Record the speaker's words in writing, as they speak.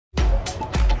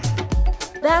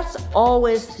That's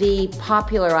always the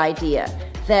popular idea,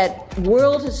 that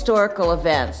world historical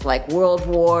events like world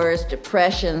wars,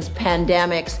 depressions,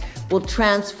 pandemics will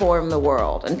transform the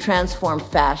world and transform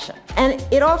fashion. And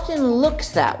it often looks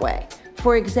that way.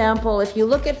 For example, if you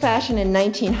look at fashion in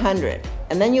 1900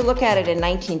 and then you look at it in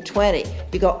 1920,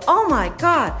 you go, oh my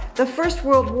God, the First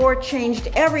World War changed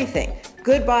everything.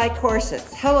 Goodbye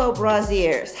corsets, hello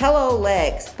brassieres, hello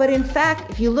legs. But in fact,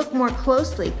 if you look more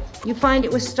closely, you find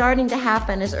it was starting to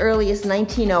happen as early as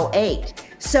 1908.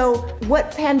 So what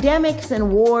pandemics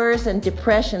and wars and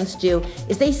depressions do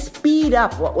is they speed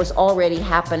up what was already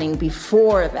happening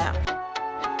before them.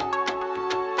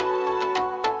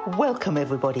 Welcome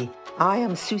everybody. I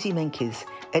am Suzy Menkes,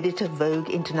 editor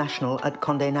Vogue International at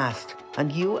Condé Nast,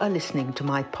 and you are listening to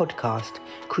my podcast,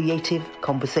 Creative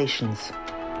Conversations.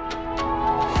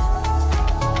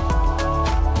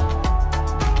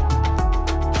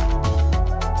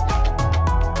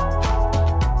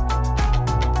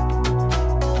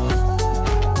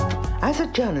 As a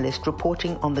journalist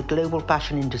reporting on the global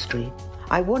fashion industry,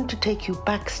 I want to take you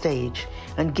backstage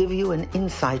and give you an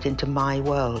insight into my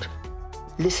world.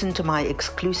 Listen to my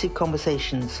exclusive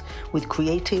conversations with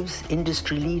creatives,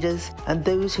 industry leaders, and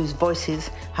those whose voices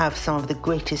have some of the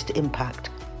greatest impact.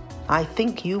 I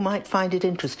think you might find it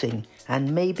interesting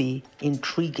and maybe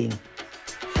intriguing.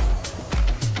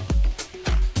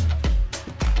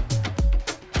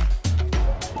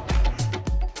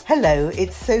 Hello,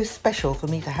 it's so special for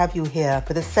me to have you here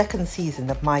for the second season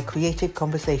of my Creative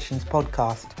Conversations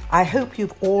podcast. I hope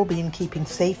you've all been keeping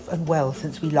safe and well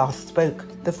since we last spoke.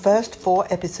 The first 4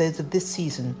 episodes of this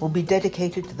season will be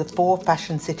dedicated to the 4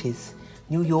 fashion cities,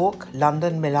 New York,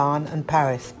 London, Milan and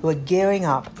Paris, who are gearing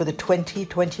up for the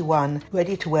 2021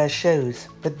 ready-to-wear shows.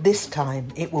 But this time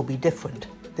it will be different.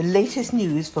 The latest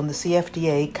news from the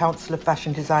CFDA, Council of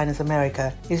Fashion Designers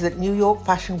America, is that New York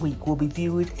Fashion Week will be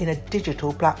viewed in a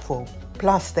digital platform.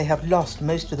 Plus, they have lost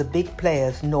most of the big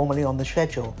players normally on the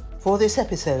schedule. For this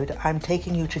episode, I'm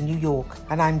taking you to New York,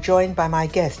 and I'm joined by my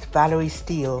guest, Valerie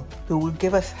Steele, who will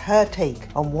give us her take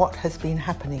on what has been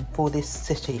happening for this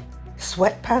city.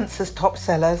 Sweatpants as top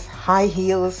sellers, high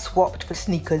heels swapped for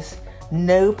sneakers,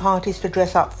 no parties to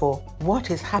dress up for.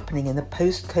 What is happening in the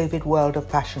post-COVID world of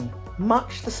fashion?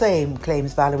 Much the same,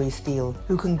 claims Valerie Steele,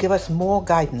 who can give us more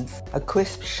guidance, a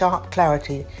crisp, sharp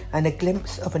clarity, and a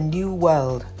glimpse of a new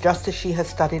world, just as she has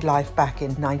studied life back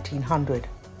in 1900.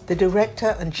 The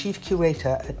director and chief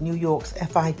curator at New York's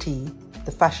FIT,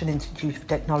 the Fashion Institute of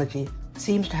Technology,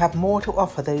 seems to have more to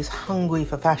offer those hungry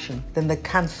for fashion than the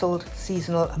cancelled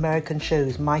seasonal American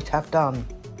shows might have done.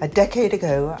 A decade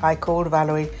ago, I called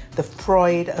Valerie the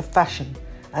Freud of fashion,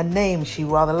 a name she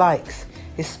rather likes,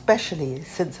 especially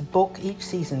since a book each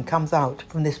season comes out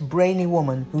from this brainy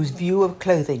woman whose view of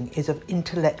clothing is of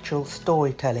intellectual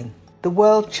storytelling. The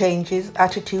world changes,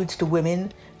 attitudes to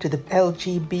women, to the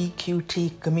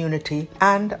LGBTQ community,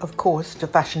 and, of course, to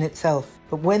fashion itself.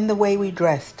 But when the way we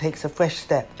dress takes a fresh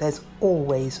step, there's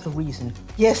always a reason.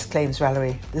 Yes, claims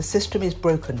Valerie, the system is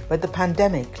broken, but the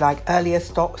pandemic, like earlier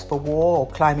stops for war or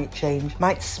climate change,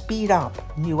 might speed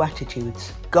up new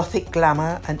attitudes. Gothic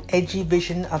glamour, an edgy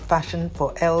vision of fashion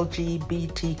for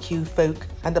LGBTQ folk,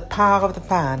 and the power of the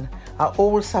fan are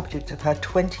all subject of her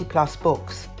 20-plus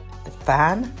books. The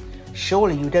fan?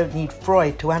 Surely you don't need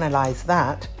Freud to analyse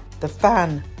that. The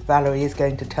fan, Valerie is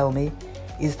going to tell me,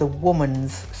 is the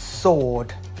woman's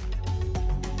sword.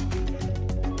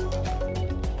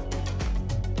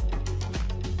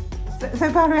 So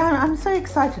Valerie, I'm so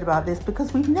excited about this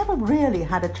because we've never really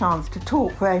had a chance to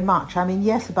talk very much. I mean,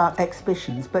 yes, about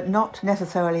exhibitions, but not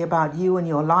necessarily about you and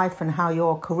your life and how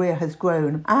your career has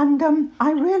grown. And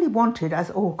I really wanted, as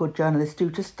all good journalists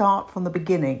do, to start from the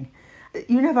beginning.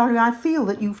 You know, Valerie, I feel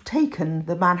that you've taken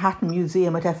the Manhattan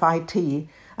Museum at FIT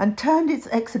and turned its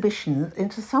exhibitions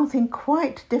into something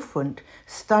quite different.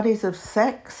 Studies of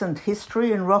sex and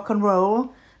history and rock and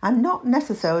roll, and not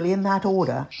necessarily in that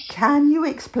order. Can you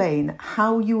explain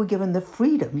how you were given the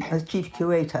freedom as chief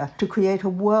curator to create a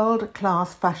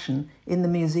world-class fashion in the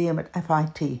museum at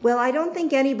FIT? Well, I don't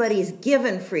think anybody's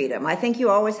given freedom. I think you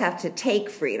always have to take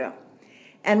freedom.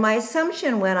 And my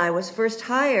assumption when I was first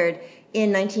hired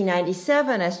in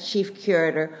 1997 as chief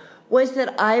curator was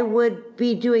that I would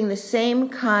be doing the same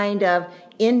kind of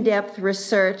in-depth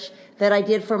research that I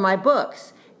did for my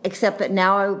books, except that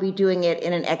now I would be doing it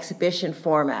in an exhibition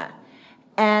format.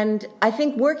 And I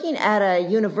think working at a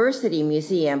university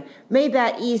museum made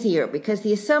that easier because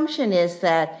the assumption is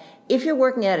that if you're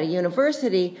working at a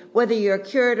university, whether you're a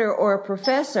curator or a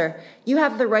professor, you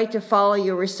have the right to follow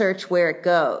your research where it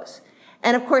goes.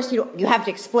 And of course, you have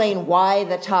to explain why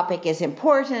the topic is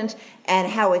important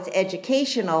and how it's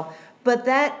educational, But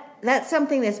that's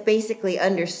something that's basically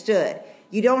understood.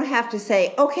 You don't have to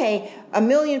say, okay, 1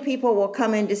 million people will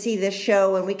come in to see this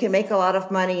show and we can make a lot of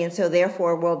money and so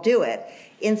therefore we'll do it.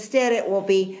 Instead, it will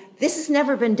be, this has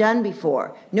never been done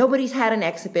before. Nobody's had an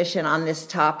exhibition on this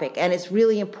topic, and it's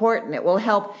really important. It will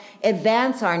help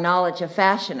advance our knowledge of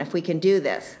fashion if we can do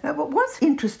this. But what's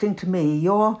interesting to me,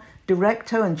 you're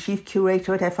director and chief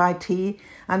curator at FIT,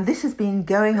 and this has been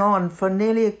going on for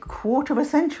nearly a quarter of a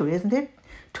century, isn't it?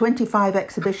 25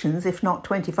 exhibitions, if not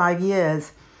 25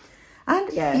 years.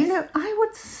 And, yes. You know, I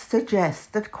would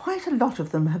suggest that quite a lot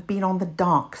of them have been on the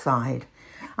dark side.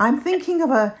 I'm thinking of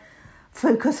a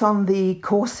focus on the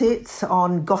corsets,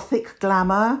 on Gothic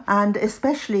glamour, and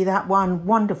especially that one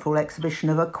wonderful exhibition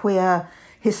of a queer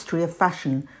history of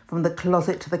fashion from the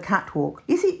closet to the catwalk.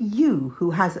 Is it you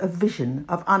who has a vision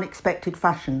of unexpected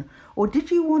fashion, or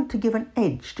did you want to give an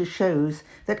edge to shows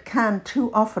that can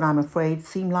too often, I'm afraid,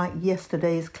 seem like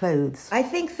yesterday's clothes? I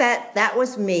think that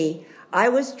was me. I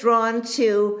was drawn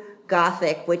to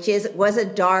Gothic, which was a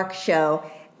dark show,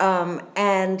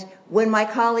 and when my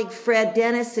colleague Fred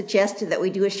Dennis suggested that we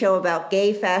do a show about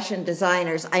gay fashion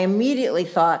designers, I immediately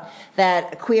thought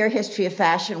that a queer history of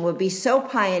fashion would be so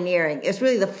pioneering. It's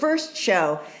really the first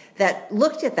show that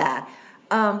looked at that.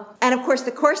 And of course,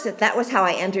 the corset, that was how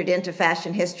I entered into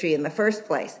fashion history in the first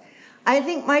place. I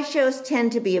think my shows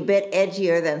tend to be a bit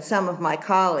edgier than some of my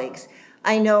colleagues.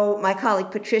 I know my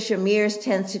colleague Patricia Mears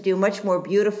tends to do much more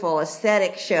beautiful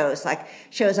aesthetic shows, like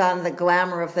shows on the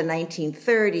glamour of the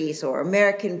 1930s, or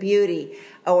American Beauty,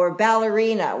 or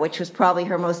Ballerina, which was probably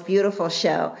her most beautiful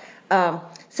show.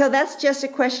 So that's just a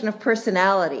question of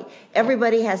personality.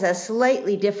 Everybody has a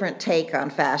slightly different take on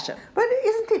fashion. But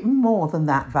isn't it more than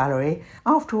that, Valerie?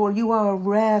 After all, you are a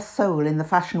rare soul in the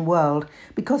fashion world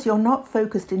because you're not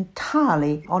focused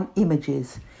entirely on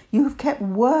images. You have kept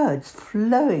words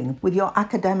flowing with your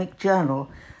academic journal,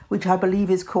 which I believe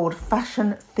is called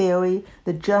Fashion Theory,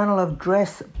 the Journal of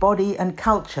Dress, Body and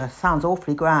Culture. Sounds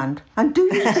awfully grand. And do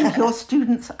you think your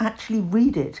students actually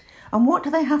read it? And what do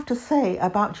they have to say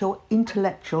about your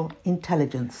intellectual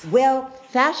intelligence? Well,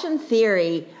 Fashion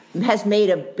Theory has made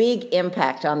a big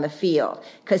impact on the field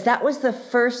because that was the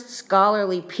first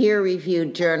scholarly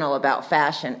peer-reviewed journal about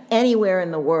fashion anywhere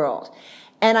in the world.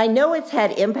 And I know it's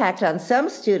had impact on some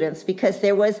students because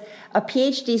there was a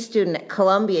PhD student at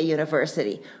Columbia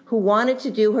University who wanted to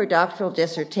do her doctoral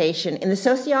dissertation in the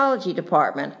sociology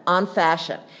department on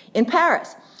fashion in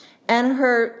Paris. And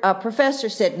her professor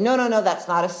said, no, that's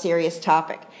not a serious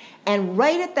topic. And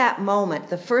right at that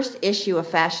moment, the first issue of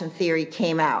Fashion Theory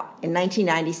came out in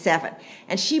 1997.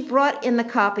 And she brought in the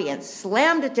copy and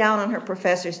slammed it down on her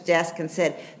professor's desk and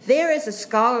said, there is a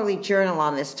scholarly journal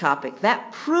on this topic.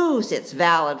 That proves it's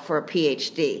valid for a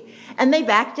PhD. And they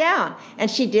backed down. And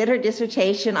she did her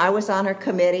dissertation. I was on her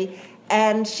committee.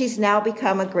 And she's now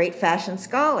become a great fashion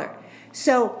scholar.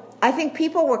 So I think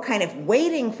people were kind of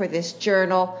waiting for this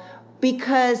journal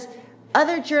because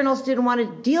other journals didn't want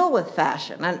to deal with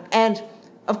fashion. And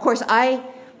of course, I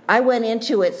went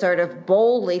into it sort of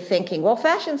boldly thinking, well,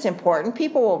 fashion's important.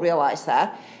 People will realize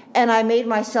that. And I made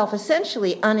myself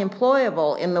essentially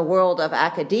unemployable in the world of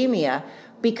academia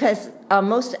because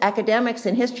most academics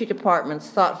and history departments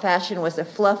thought fashion was a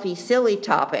fluffy, silly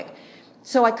topic.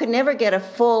 So I could never get a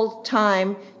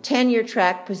full-time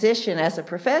tenure-track position as a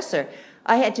professor.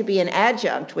 I had to be an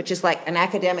adjunct, which is like an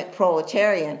academic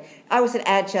proletarian. I was an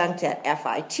adjunct at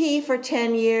FIT for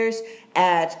 10 years,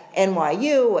 at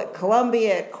NYU, at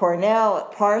Columbia, at Cornell,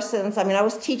 at Parsons. I mean, I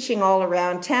was teaching all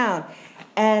around town.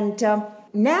 And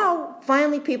now,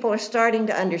 finally, people are starting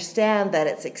to understand that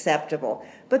it's acceptable.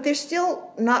 But there's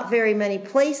still not very many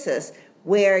places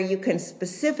where you can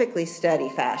specifically study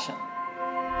fashion.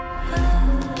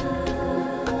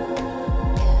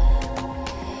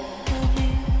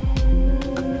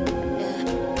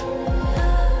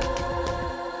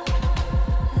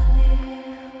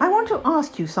 To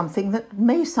ask you something that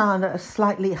may sound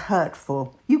slightly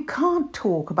hurtful. You can't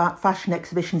talk about fashion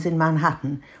exhibitions in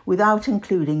Manhattan without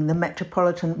including the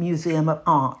Metropolitan Museum of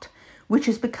Art, which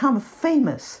has become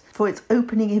famous for its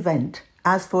opening event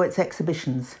as for its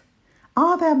exhibitions.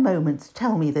 Are there moments,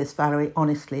 tell me this, Valerie,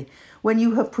 honestly, when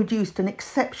you have produced an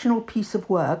exceptional piece of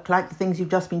work, like the things you've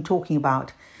just been talking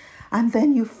about, and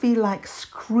then you feel like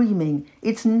screaming,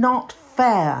 it's not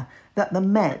fair that the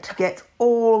Met gets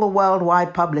all the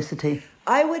worldwide publicity?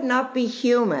 I would not be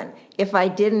human if I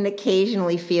didn't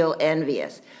occasionally feel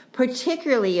envious,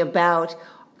 particularly about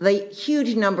the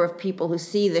huge number of people who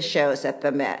see the shows at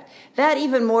the Met. That,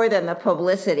 even more than the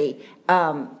publicity,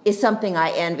 is something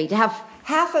I envy. To have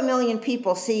 500,000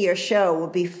 people see your show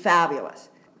would be fabulous.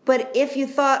 But if you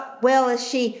thought, well, is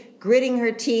she gritting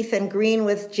her teeth and green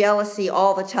with jealousy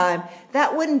all the time.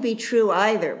 That wouldn't be true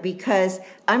either, because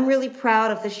I'm really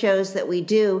proud of the shows that we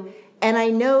do. And I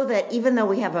know that even though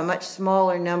we have a much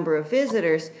smaller number of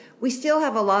visitors, we still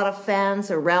have a lot of fans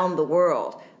around the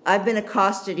world. I've been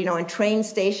accosted, in train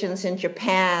stations in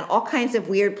Japan, all kinds of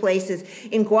weird places,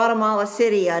 in Guatemala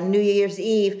City on New Year's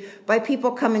Eve, by people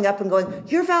coming up and going,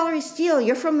 "You're Valerie Steele,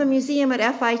 you're from the museum at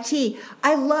FIT.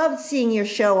 I loved seeing your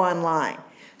show online."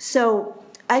 So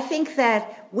I think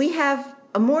that we have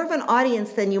more of an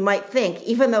audience than you might think,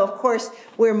 even though, of course,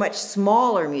 we're a much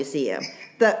smaller museum.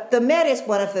 The Met is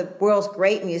one of the world's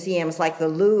great museums, like the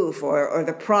Louvre or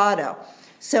the Prado.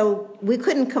 So we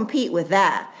couldn't compete with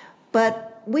that.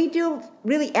 But we do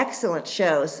really excellent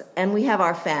shows, and we have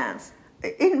our fans.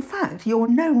 In fact, you're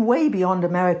known way beyond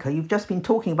America. You've just been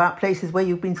talking about places where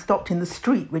you've been stopped in the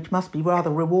street, which must be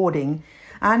rather rewarding.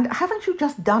 And haven't you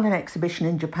just done an exhibition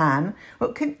in Japan?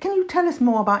 Well, can you tell us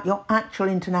more about your actual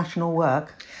international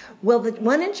work? Well, the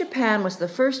one in Japan was the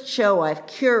first show I've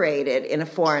curated in a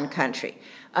foreign country.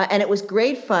 And it was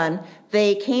great fun.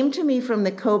 They came to me from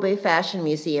the Kobe Fashion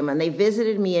Museum, and they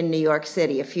visited me in New York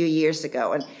City a few years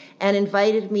ago and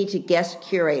invited me to guest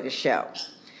curate a show.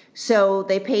 So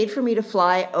they paid for me to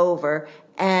fly over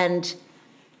and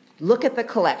look at the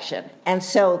collection. And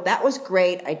so that was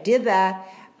great. I did that,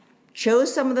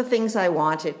 chose some of the things I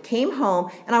wanted, came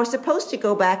home, and I was supposed to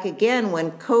go back again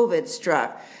when COVID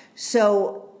struck.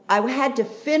 So I had to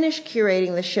finish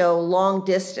curating the show long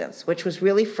distance, which was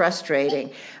really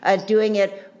frustrating, doing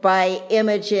it by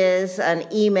images and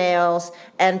emails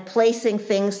and placing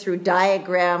things through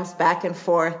diagrams back and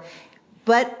forth.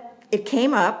 But it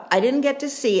came up. I didn't get to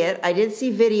see it. I did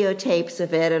see videotapes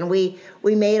of it, and we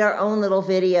made our own little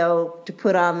video to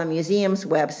put on the museum's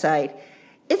website.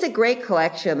 It's a great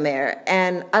collection there,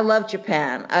 and I love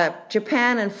Japan.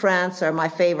 Japan and France are my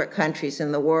favorite countries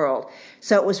in the world,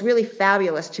 so it was really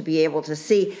fabulous to be able to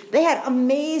see. They had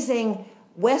amazing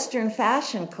Western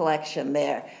fashion collection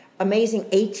there, amazing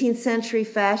 18th century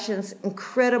fashions,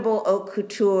 incredible haute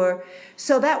couture,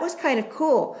 so that was kind of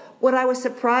cool. What I was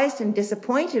surprised and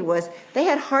disappointed was they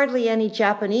had hardly any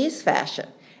Japanese fashion.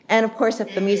 And of course,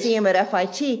 at the museum at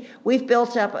FIT, we've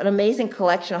built up an amazing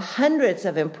collection of hundreds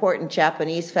of important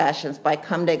Japanese fashions by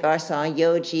Comme des Garçons,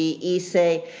 Yoji,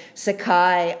 Issei,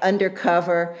 Sakai,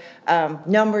 Undercover,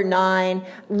 Number 9,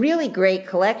 really great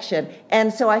collection.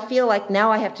 And so I feel like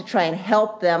now I have to try and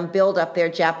help them build up their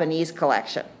Japanese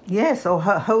collection. Yes, or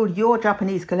hold your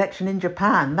Japanese collection in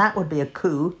Japan. That would be a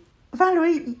coup.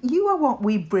 Valerie, you are what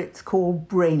we Brits call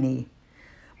brainy.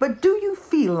 But do you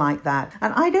feel like that?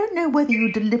 And I don't know whether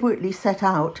you deliberately set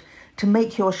out to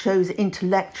make your shows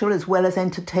intellectual as well as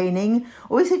entertaining,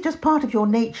 or is it just part of your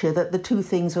nature that the two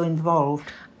things are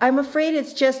involved? I'm afraid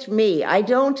it's just me. I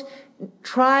don't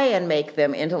try and make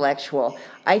them intellectual.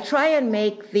 I try and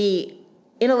make the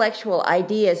intellectual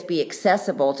ideas be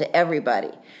accessible to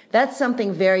everybody. That's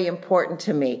something very important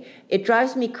to me. It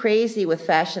drives me crazy with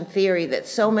fashion theory that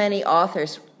so many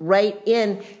authors write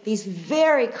in these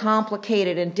very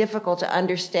complicated and difficult to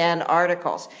understand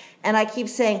articles. And I keep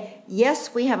saying,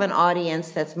 yes, we have an audience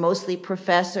that's mostly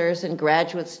professors and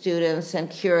graduate students and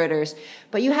curators,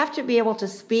 but you have to be able to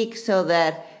speak so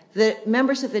that the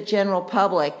members of the general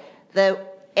public, the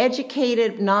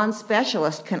educated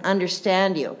non-specialist, can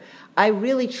understand you. I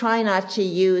really try not to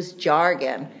use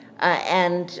jargon.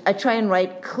 And I try and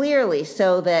write clearly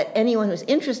so that anyone who's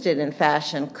interested in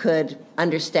fashion could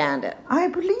understand it. I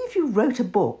believe you wrote a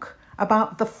book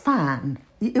about the fan.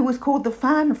 It was called The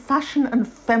Fan, Fashion and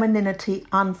Femininity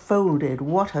Unfolded.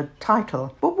 What a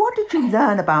title. But what did you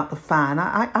learn about the fan?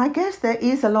 I guess there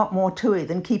is a lot more to it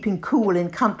than keeping cool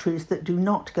in countries that do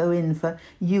not go in for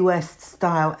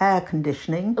US-style air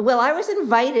conditioning. Well, I was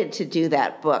invited to do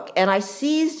that book, and I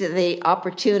seized the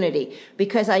opportunity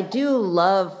because I do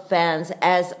love fans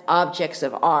as objects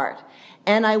of art.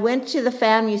 And I went to the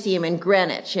Fan Museum in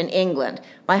Greenwich, in England.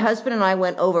 My husband and I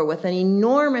went over with an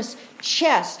enormous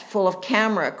chest full of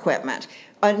camera equipment,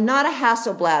 not a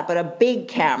Hasselblad, but a big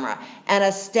camera and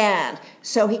a stand.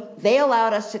 So they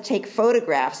allowed us to take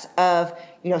photographs of,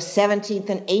 17th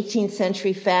and 18th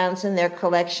century fans in their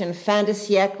collection, fin de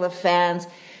siècle fans.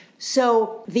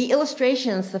 So the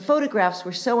illustrations, the photographs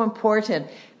were so important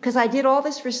because I did all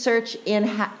this research in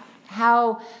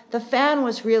how the fan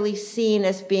was really seen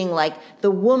as being like the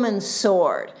woman's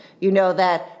sword,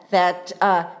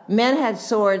 that men had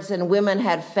swords and women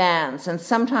had fans, and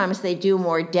sometimes they do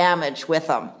more damage with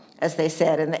them, as they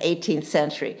said in the 18th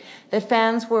century. The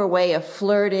fans were a way of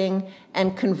flirting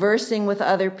and conversing with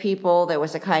other people. There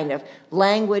was a kind of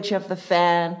language of the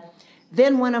fan.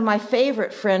 Then one of my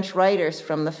favorite French writers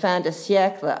from the fin de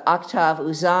siècle, Octave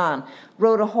Uzan,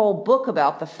 wrote a whole book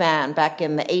about the fan back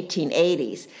in the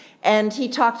 1880s. And he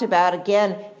talked about,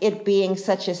 again, it being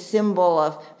such a symbol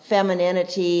of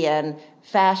femininity and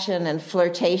fashion and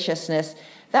flirtatiousness.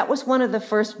 That was one of the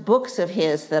first books of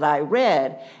his that I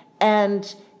read.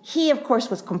 And he, of course,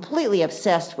 was completely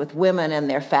obsessed with women and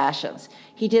their fashions.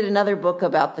 He did another book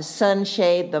about the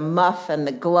sunshade, the muff, and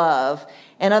the glove,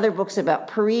 and other books about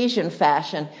Parisian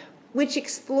fashion, which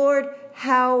explored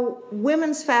how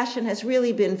women's fashion has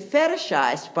really been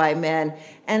fetishized by men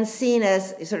and seen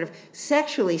as sort of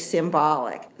sexually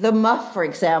symbolic. The muff, for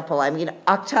example,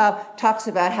 Octave talks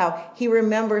about how he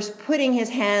remembers putting his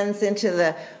hands into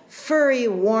the furry,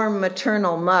 warm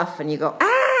maternal muff, and you go,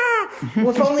 ah! Well,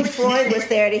 if only Freud was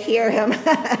there to hear him.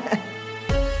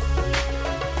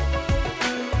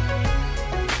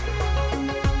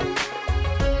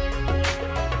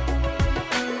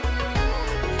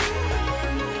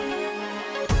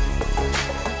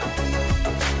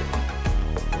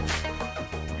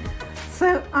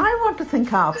 So I want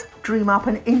to dream up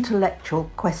an intellectual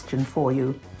question for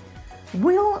you.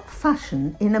 Will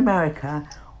fashion in America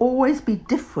always be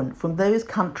different from those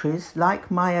countries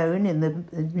like my own in the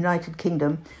United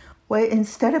Kingdom, where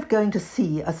instead of going to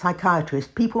see a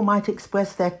psychiatrist, people might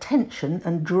express their tension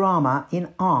and drama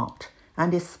in art,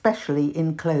 and especially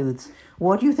in clothes?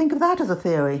 What do you think of that as a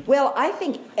theory? Well, I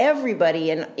think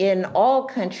everybody in all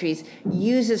countries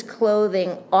uses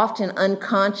clothing often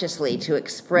unconsciously to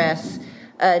express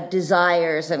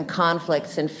desires and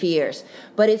conflicts and fears.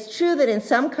 But it's true that in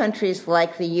some countries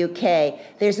like the UK,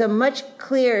 there's a much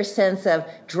clearer sense of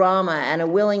drama and a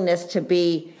willingness to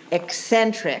be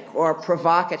eccentric or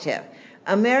provocative.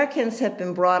 Americans have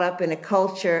been brought up in a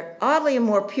culture, oddly a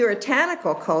more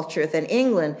puritanical culture than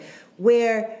England,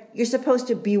 where you're supposed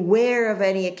to beware of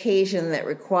any occasion that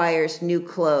requires new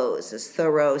clothes, as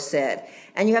Thoreau said.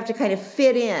 And you have to kind of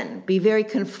fit in, be very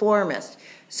conformist.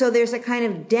 So there's a kind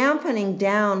of dampening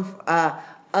down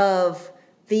of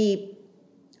the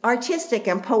artistic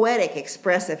and poetic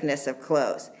expressiveness of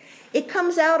clothes. It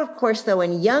comes out, of course, though,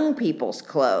 in young people's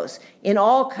clothes in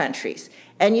all countries.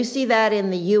 And you see that in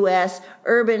the U.S.,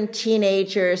 urban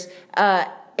teenagers,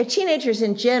 teenagers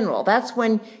in general. That's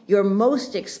when you're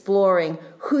most exploring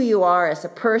who you are as a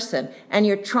person, and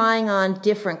you're trying on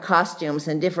different costumes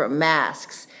and different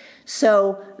masks.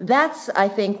 So that's, I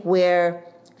think, where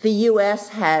the U.S.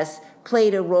 has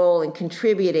played a role in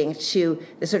contributing to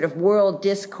the sort of world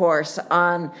discourse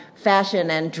on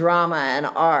fashion and drama and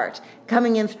art,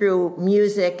 coming in through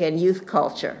music and youth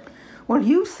culture. Well,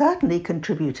 you certainly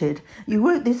contributed. You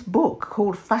wrote this book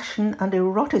called Fashion and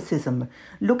Eroticism,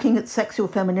 looking at sexual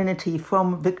femininity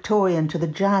from Victorian to the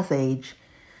Jazz Age.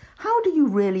 How do you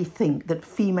really think that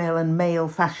female and male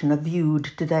fashion are viewed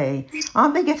today?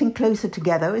 Aren't they getting closer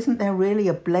together? Isn't there really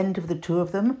a blend of the two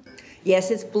of them?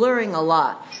 Yes, it's blurring a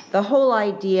lot. The whole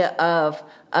idea of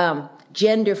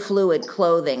gender fluid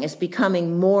clothing is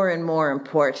becoming more and more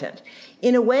important.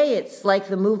 In a way, it's like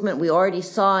the movement we already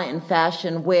saw in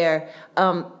fashion where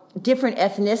different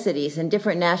ethnicities and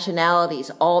different nationalities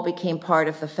all became part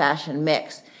of the fashion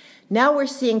mix. Now we're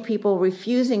seeing people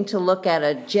refusing to look at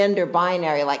a gender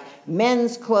binary like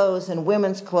men's clothes and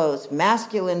women's clothes,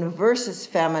 masculine versus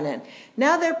feminine.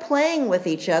 Now they're playing with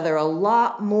each other a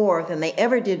lot more than they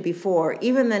ever did before,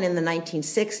 even than in the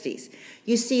 1960s.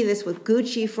 You see this with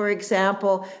Gucci, for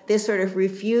example, this sort of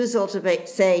refusal to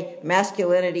say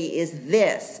masculinity is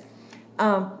this.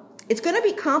 It's going to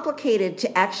be complicated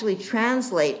to actually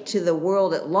translate to the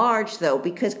world at large, though,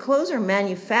 because clothes are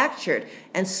manufactured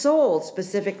and sold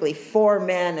specifically for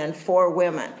men and for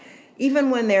women, even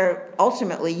when they're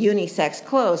ultimately unisex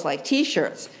clothes like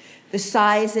T-shirts. The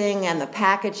sizing and the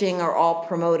packaging are all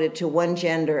promoted to one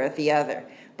gender or the other.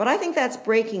 But I think that's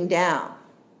breaking down.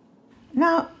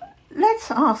 Now,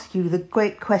 let's ask you the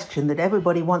great question that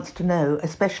everybody wants to know,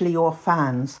 especially your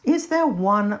fans. Is there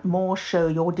one more show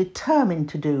you're determined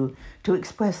to do to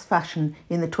express fashion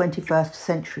in the 21st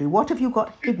century? What have you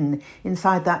got hidden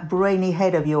inside that brainy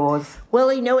head of yours?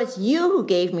 Well, you know, it's you who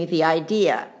gave me the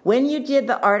idea. When you did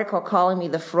the article calling me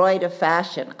the Freud of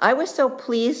fashion, I was so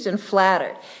pleased and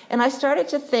flattered. And I started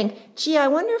to think, gee, I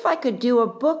wonder if I could do a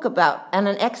book about and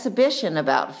an exhibition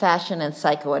about fashion and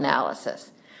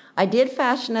psychoanalysis. I did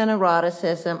fashion and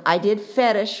eroticism. I did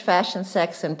fetish, fashion,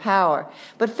 sex, and power.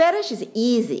 But fetish is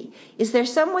easy. Is there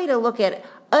some way to look at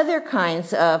other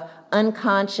kinds of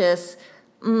unconscious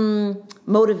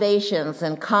motivations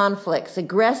and conflicts,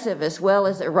 aggressive as well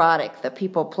as erotic, that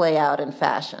people play out in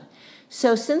fashion?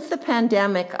 So since the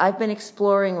pandemic, I've been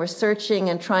exploring, researching,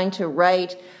 and trying to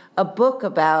write a book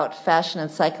about fashion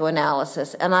and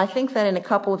psychoanalysis. And I think that in a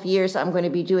couple of years, I'm going to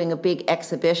be doing a big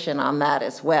exhibition on that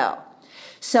as well.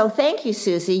 So thank you,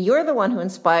 Suzy. You're the one who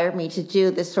inspired me to do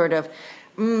this sort of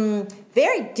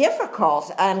very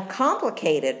difficult and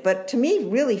complicated, but to me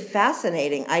really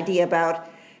fascinating idea about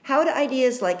how do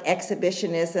ideas like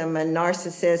exhibitionism and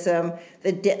narcissism,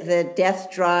 the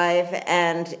death drive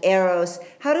and eros,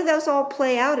 how do those all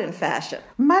play out in fashion?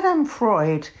 Madame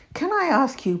Freud, can I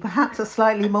ask you perhaps a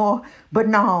slightly more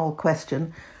banal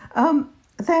question?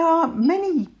 There are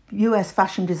many US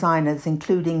fashion designers,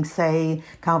 including, say,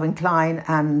 Calvin Klein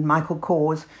and Michael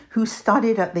Kors, who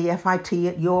studied at the FIT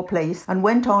at your place and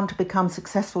went on to become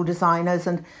successful designers,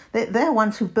 and they're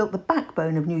ones who built the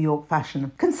backbone of New York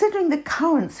fashion. Considering the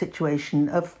current situation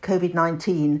of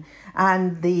COVID-19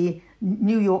 and the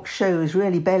New York shows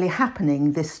really barely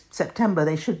happening this September,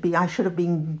 I should have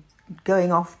been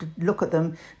going off to look at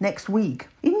them next week.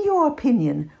 In your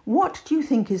opinion, what do you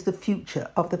think is the future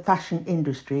of the fashion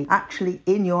industry actually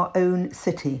in your own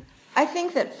city? I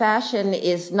think that fashion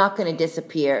is not going to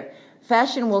disappear.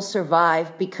 Fashion will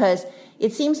survive because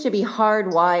it seems to be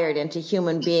hardwired into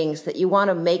human beings that you want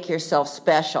to make yourself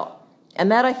special. And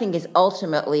that, I think, is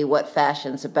ultimately what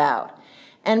fashion's about.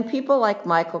 And people like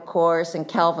Michael Kors and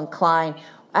Calvin Klein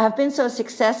have been so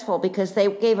successful because they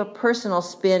gave a personal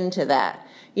spin to that.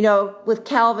 You know, with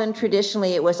Calvin,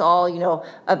 traditionally, it was all,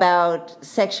 about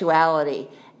sexuality.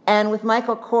 And with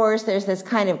Michael Kors, there's this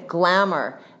kind of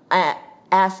glamour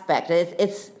aspect.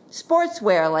 It's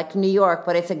sportswear like New York,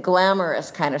 but it's a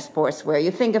glamorous kind of sportswear. You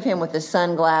think of him with the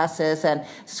sunglasses and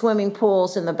swimming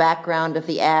pools in the background of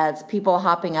the ads, people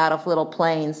hopping out of little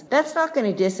planes. That's not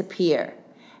going to disappear.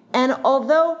 And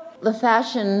although the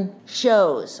fashion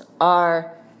shows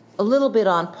are a little bit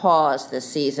on pause this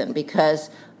season because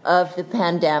of the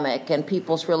pandemic and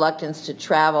people's reluctance to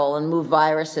travel and move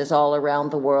viruses all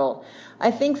around the world, I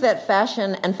think that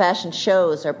fashion and fashion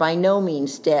shows are by no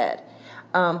means dead.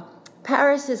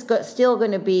 Paris is still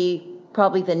going to be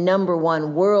probably the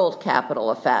 #1 world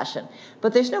capital of fashion,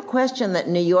 but there's no question that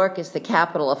New York is the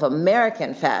capital of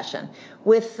American fashion,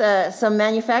 with some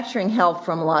manufacturing help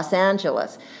from Los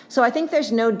Angeles. So I think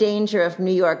there's no danger of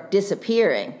New York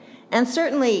disappearing. And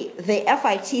certainly the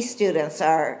FIT students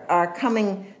are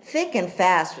coming thick and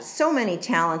fast with so many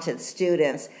talented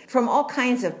students from all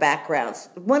kinds of backgrounds.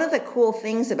 One of the cool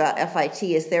things about FIT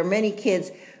is there are many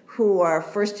kids who are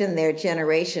first in their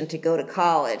generation to go to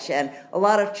college, and a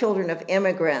lot of children of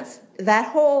immigrants. That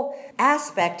whole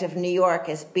aspect of New York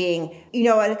as being,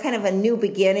 a kind of a new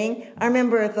beginning. I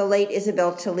remember the late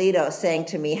Isabel Toledo saying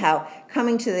to me how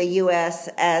coming to the U.S.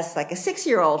 as like a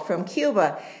 6-year-old from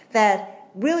Cuba, that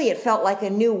really it felt like a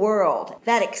new world.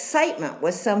 That excitement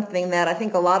was something that I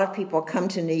think a lot of people come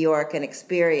to New York and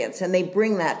experience, and they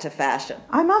bring that to fashion.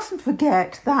 I mustn't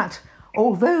forget that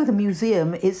although the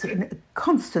museum is in a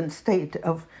constant state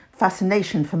of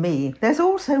fascination for me, there's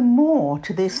also more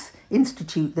to this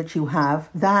institute that you have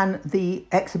than the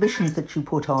exhibitions that you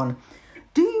put on.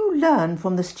 Do you learn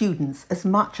from the students as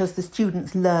much as the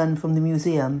students learn from the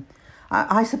museum?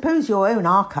 I suppose your own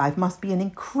archive must be an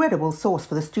incredible source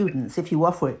for the students if you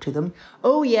offer it to them.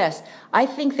 Oh, yes. I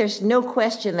think there's no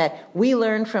question that we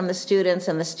learn from the students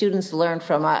and the students learn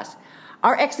from us.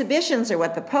 Our exhibitions are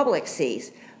what the public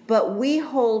sees, but we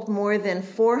hold more than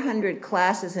 400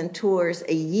 classes and tours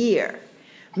a year.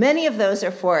 Many of those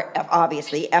are for,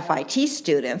 obviously, FIT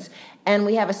students, and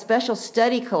we have a special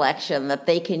study collection that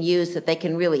they can use, that they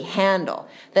can really handle,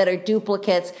 that are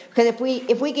duplicates. Because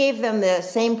if we gave them the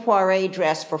same Poiret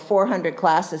dress for 400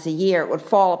 classes a year, it would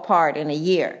fall apart in a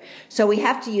year. So we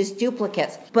have to use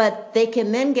duplicates. But they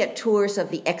can then get tours of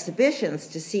the exhibitions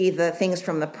to see the things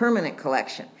from the permanent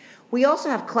collection. We also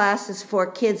have classes for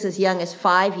kids as young as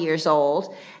 5 years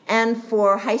old, and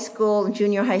for high school and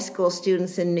junior high school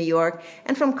students in New York,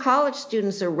 and from college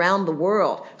students around the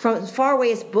world. From as far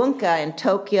away as Bunka in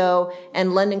Tokyo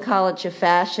and London College of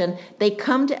Fashion, they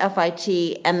come to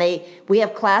FIT, and we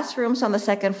have classrooms on the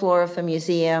second floor of the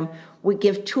museum. We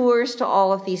give tours to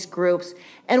all of these groups,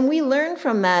 and we learn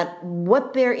from that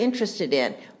what they're interested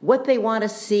in, what they want to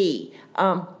see.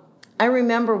 I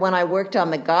remember when I worked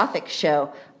on the Gothic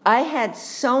show, I had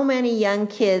so many young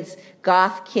kids,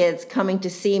 goth kids, coming to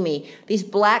see me. These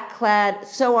black-clad,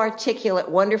 so articulate,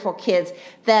 wonderful kids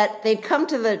that they'd come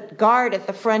to the guard at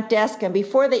the front desk, and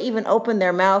before they even opened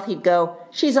their mouth, he'd go,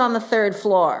 "She's on the 3rd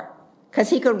floor,"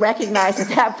 because he could recognize at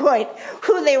that point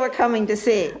who they were coming to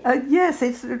see. Yes,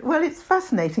 it's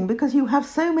fascinating because you have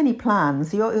so many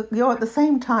plans. You're at the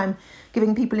same time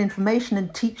giving people information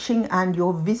and teaching, and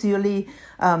you're visually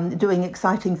doing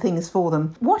exciting things for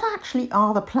them. What actually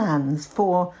are the plans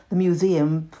for the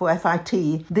museum, for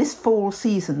FIT, this fall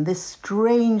season, this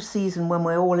strange season when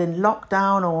we're all in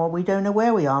lockdown or we don't know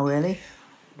where we are really?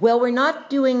 Well, we're not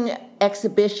doing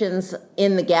exhibitions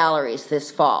in the galleries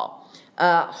this fall.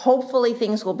 Hopefully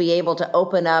things will be able to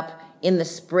open up in the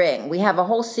spring. We have a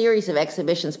whole series of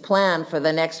exhibitions planned for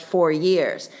the next 4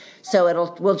 years.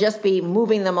 So we'll just be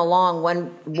moving them along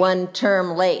one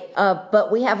term late.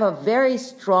 But we have a very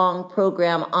strong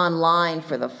program online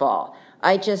for the fall.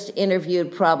 I just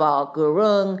interviewed Prabal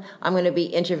Gurung. I'm going to be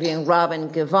interviewing Robin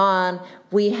Givhan.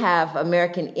 We have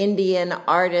American Indian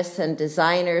artists and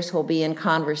designers who will be in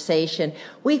conversation.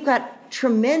 We've got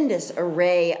tremendous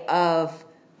array of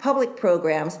public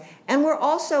programs, and we're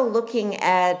also looking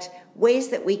at ways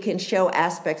that we can show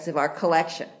aspects of our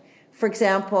collection. For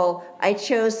example, I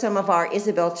chose some of our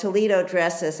Isabel Toledo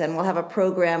dresses, and we'll have a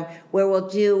program where we'll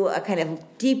do a kind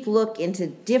of deep look into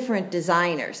different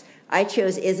designers. I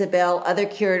chose Isabel. Other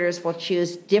curators will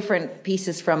choose different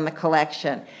pieces from the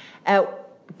collection.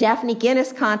 Daphne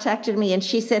Guinness contacted me, and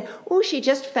she said, she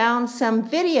just found some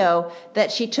video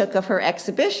that she took of her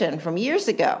exhibition from years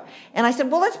ago. And I said,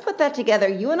 well, let's put that together.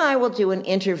 You and I will do an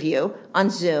interview on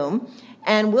Zoom,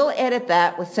 and we'll edit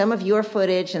that with some of your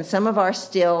footage and some of our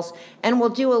stills, and we'll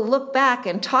do a look back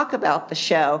and talk about the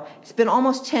show. It's been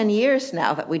almost 10 years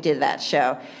now that we did that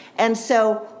show. And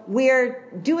so we're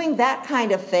doing that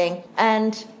kind of thing,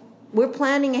 and we're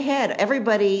planning ahead.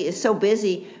 Everybody is so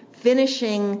busy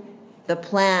finishing the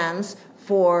plans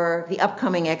for the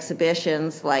upcoming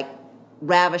exhibitions like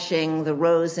Ravishing, The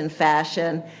Rose in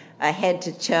Fashion, Head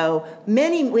to Toe.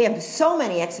 We have so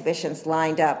many exhibitions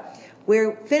lined up.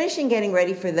 We're finishing getting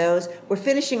ready for those. We're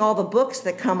finishing all the books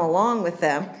that come along with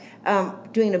them.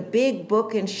 Doing a big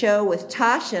book and show with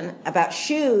Taschen about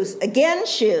shoes, again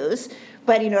shoes,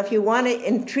 but if you want to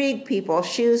intrigue people,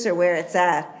 shoes are where it's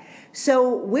at.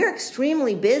 So we're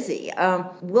extremely busy.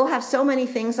 We'll have so many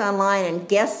things online and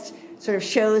guest sort of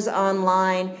shows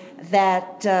online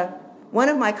that one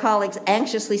of my colleagues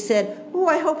anxiously said,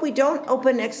 I hope we don't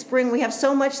open next spring. We have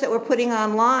so much that we're putting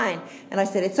online. And I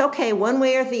said, it's okay, one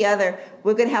way or the other,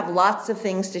 we're going to have lots of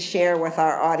things to share with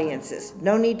our audiences.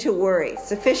 No need to worry.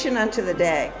 Sufficient unto the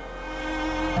day.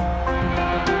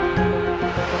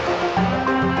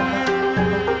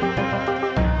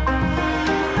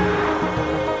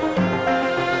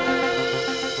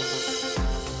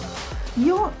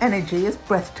 Your energy is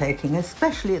breathtaking,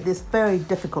 especially at this very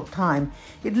difficult time.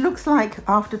 It looks like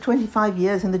after 25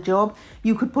 years in the job,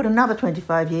 you could put another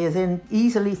 25 years in,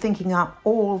 easily thinking up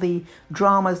all the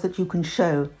dramas that you can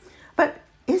show. But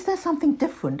is there something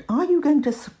different? Are you going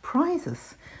to surprise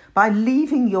us by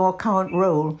leaving your current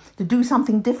role to do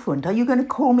something different? Are you going to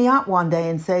call me up one day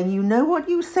and say, you know what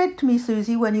you said to me,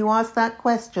 Suzy, when you asked that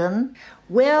question?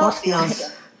 Well, what's the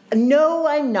answer? No,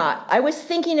 I'm not. I was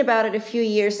thinking about it a few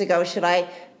years ago. Should I,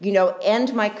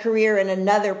 end my career in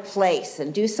another place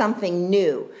and do something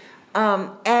new?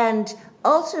 And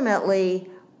ultimately,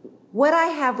 what I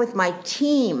have with my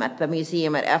team at the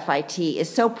museum at FIT is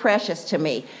so precious to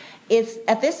me. It's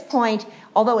at this point,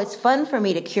 although it's fun for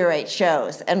me to curate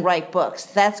shows and write books,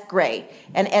 that's great,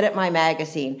 and edit my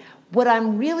magazine. What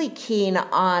I'm really keen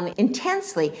on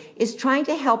intensely is trying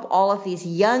to help all of these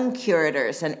young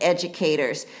curators and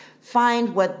educators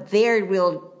find what their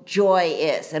real joy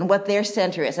is and what their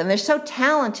center is. And they're so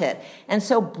talented and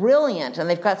so brilliant, and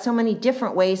they've got so many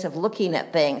different ways of looking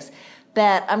at things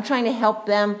that I'm trying to help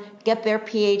them get their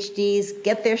PhDs,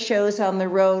 get their shows on the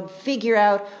road, figure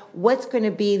out what's going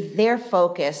to be their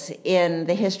focus in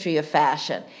the history of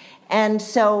fashion. And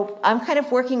so I'm kind of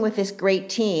working with this great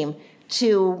team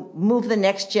to move the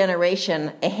next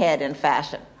generation ahead in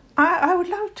fashion. I would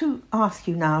love to ask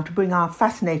you now, to bring our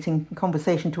fascinating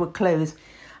conversation to a close,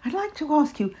 I'd like to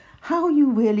ask you how you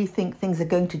really think things are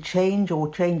going to change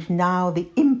or change now, the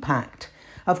impact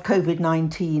of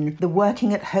COVID-19, the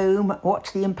working at home,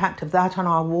 what's the impact of that on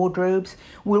our wardrobes?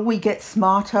 Will we get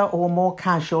smarter or more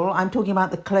casual? I'm talking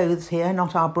about the clothes here,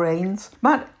 not our brains.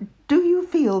 But do you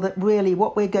feel that really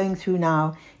what we're going through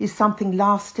now is something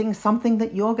lasting, something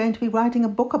that you're going to be writing a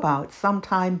book about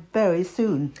sometime very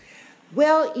soon?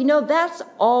 Well, that's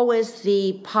always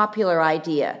the popular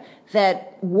idea,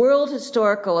 that world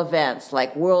historical events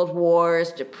like world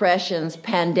wars, depressions,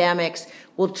 pandemics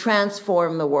will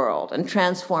transform the world and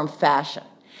transform fashion.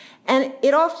 And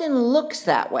it often looks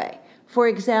that way. For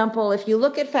example, if you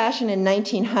look at fashion in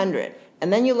 1900,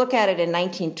 and then you look at it in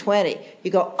 1920, you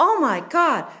go, oh my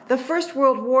God, the First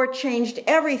World War changed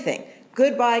everything.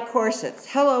 Goodbye corsets,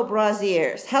 hello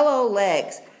brassieres, hello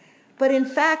legs. But in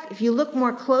fact, if you look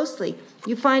more closely,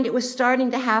 you find it was starting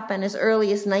to happen as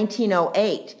early as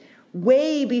 1908,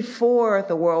 way before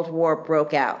the World War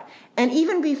broke out. And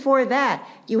even before that,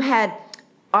 you had,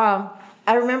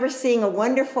 I remember seeing a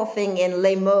wonderful thing in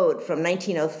Les Modes from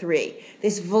 1903,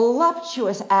 this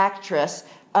voluptuous actress,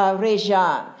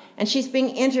 Réjeanne, and she's being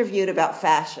interviewed about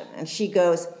fashion. And she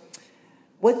goes,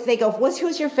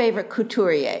 who's your favorite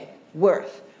couturier?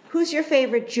 Worth. Who's your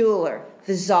favorite jeweler?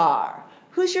 The Czar.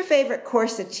 Who's your favorite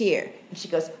corsetier? And she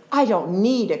goes, I don't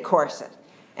need a corset.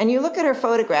 And you look at her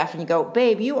photograph and you go,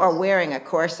 babe, you are wearing a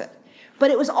corset.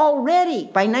 But it was already,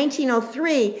 by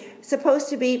 1903, supposed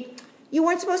to be, you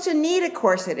weren't supposed to need a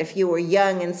corset if you were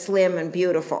young and slim and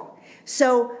beautiful.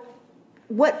 So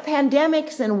what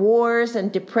pandemics and wars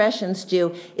and depressions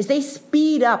do is they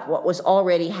speed up what was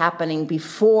already happening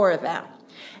before them.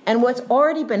 And what's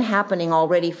already been happening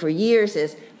already for years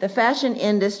is the fashion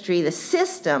industry, the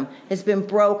system, has been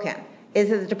broken.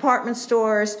 Is it the department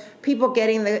stores, people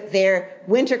getting their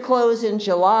winter clothes in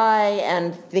July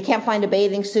and they can't find a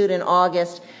bathing suit in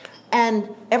August,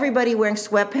 and everybody wearing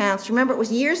sweatpants. Remember, it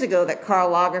was years ago that Karl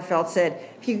Lagerfeld said,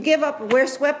 if you give up, wear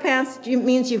sweatpants, it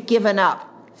means you've given up.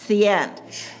 It's the end.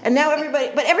 And now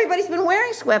everybody's been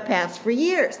wearing sweatpants for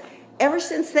years. Ever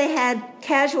since they had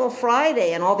Casual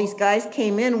Friday and all these guys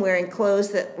came in wearing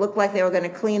clothes that looked like they were going to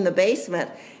clean the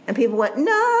basement, and people went,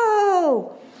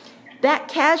 no! That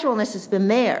casualness has been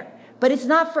there, but it's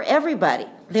not for everybody.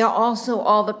 There are also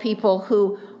all the people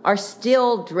who are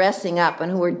still dressing up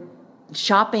and who are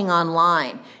shopping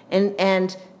online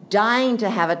and dying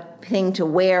to have a thing to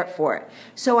wear for it.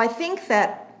 So I think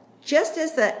that just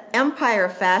as the empire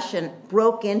of fashion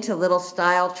broke into little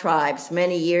style tribes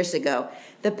many years ago,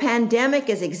 the pandemic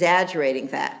is exaggerating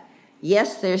that.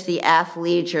 Yes, there's the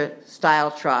athleisure style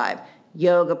tribe,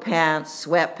 yoga pants,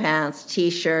 sweatpants,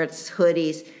 t-shirts,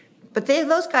 hoodies, but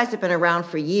those guys have been around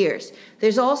for years.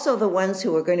 There's also the ones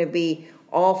who are going to be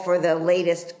all for the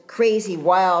latest crazy,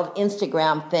 wild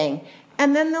Instagram thing.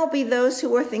 And then there'll be those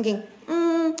who are thinking,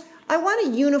 I want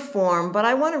a uniform, but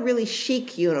I want a really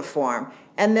chic uniform.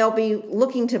 And they'll be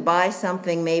looking to buy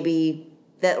something maybe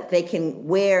that they can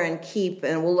wear and keep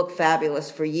and will look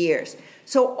fabulous for years.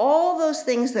 So all those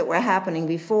things that were happening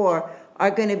before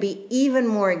are going to be even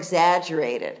more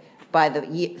exaggerated by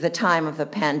the time of the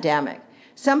pandemic.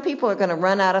 Some people are going to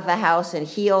run out of the house in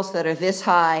heels that are this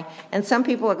high, and some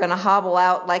people are going to hobble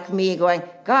out like me going,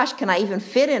 gosh, can I even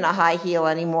fit in a high heel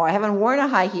anymore? I haven't worn a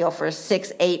high heel for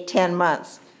 6, 8, 10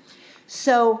 months.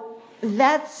 So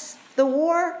that's the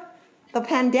war, the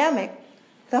pandemic,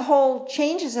 the whole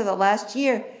changes of the last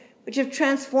year, which have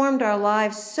transformed our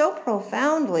lives so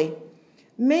profoundly,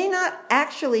 may not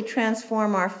actually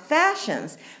transform our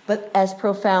fashions but as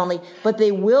profoundly, but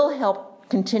they will help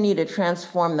continue to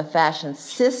transform the fashion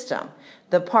system.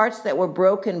 The parts that were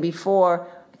broken before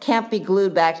can't be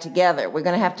glued back together. We're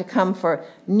going to have to come for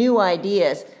new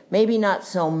ideas. Maybe not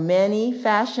so many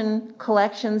fashion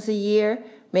collections a year.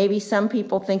 Maybe some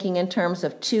people thinking in terms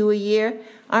of 2 a year.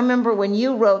 I remember when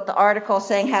you wrote the article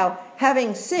saying how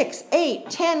having 6, 8,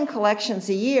 10 collections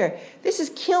a year, this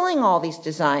is killing all these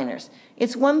designers.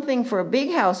 It's one thing for a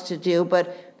big house to do,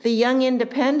 but the young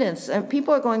independents,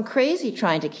 people are going crazy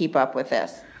trying to keep up with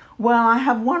this. Well, I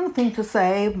have one thing to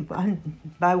say,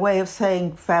 by way of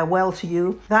saying farewell to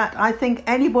you, that I think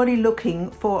anybody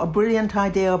looking for a brilliant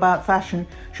idea about fashion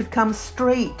should come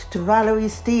straight to Valerie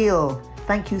Steele.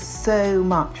 Thank you so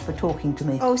much for talking to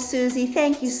me. Oh, Suzy,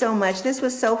 thank you so much. This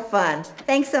was so fun.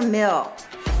 Thanks a mil.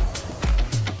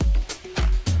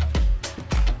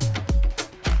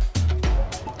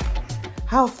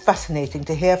 How fascinating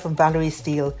to hear from Valerie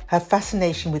Steele, her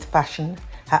fascination with fashion,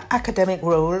 her academic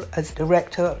role as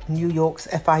director of New York's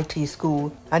FIT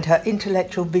school, and her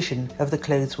intellectual vision of the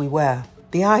clothes we wear.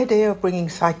 The idea of bringing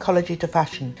psychology to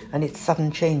fashion and its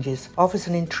sudden changes offers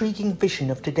an intriguing vision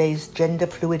of today's gender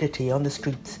fluidity on the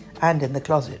streets and in the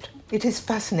closet. It is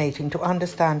fascinating to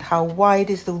understand how wide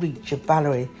is the reach of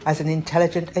Valerie as an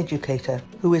intelligent educator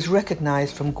who is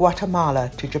recognized from Guatemala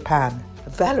to Japan.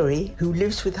 Valerie, who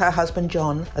lives with her husband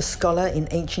John, a scholar in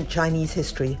ancient Chinese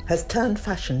history, has turned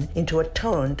fashion into a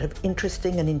torrent of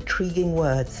interesting and intriguing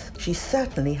words. She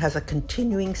certainly has a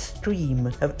continuing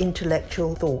stream of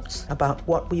intellectual thoughts about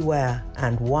what we wear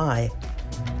and why.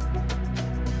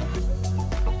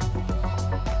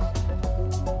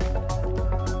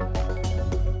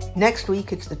 Next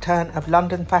week it's the turn of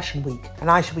London Fashion Week, and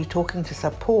I shall be talking to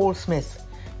Sir Paul Smith,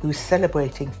 who's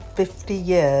celebrating 50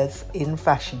 years in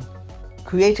fashion.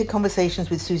 Created Conversations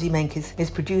with Suzy Menkes is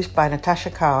produced by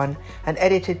Natasha Cowan and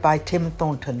edited by Tim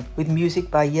Thornton, with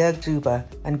music by Jörg Zuber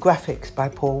and graphics by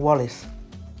Paul Wallace.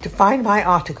 To find my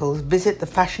articles, visit the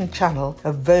fashion channel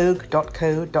of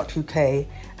vogue.co.uk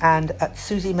and at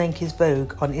Suzy Menkes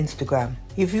Vogue on Instagram.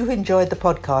 If you've enjoyed the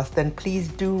podcast, then please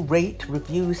do rate,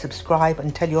 review, subscribe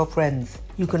and tell your friends.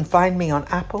 You can find me on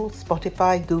Apple,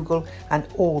 Spotify, Google and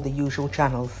all the usual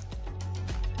channels.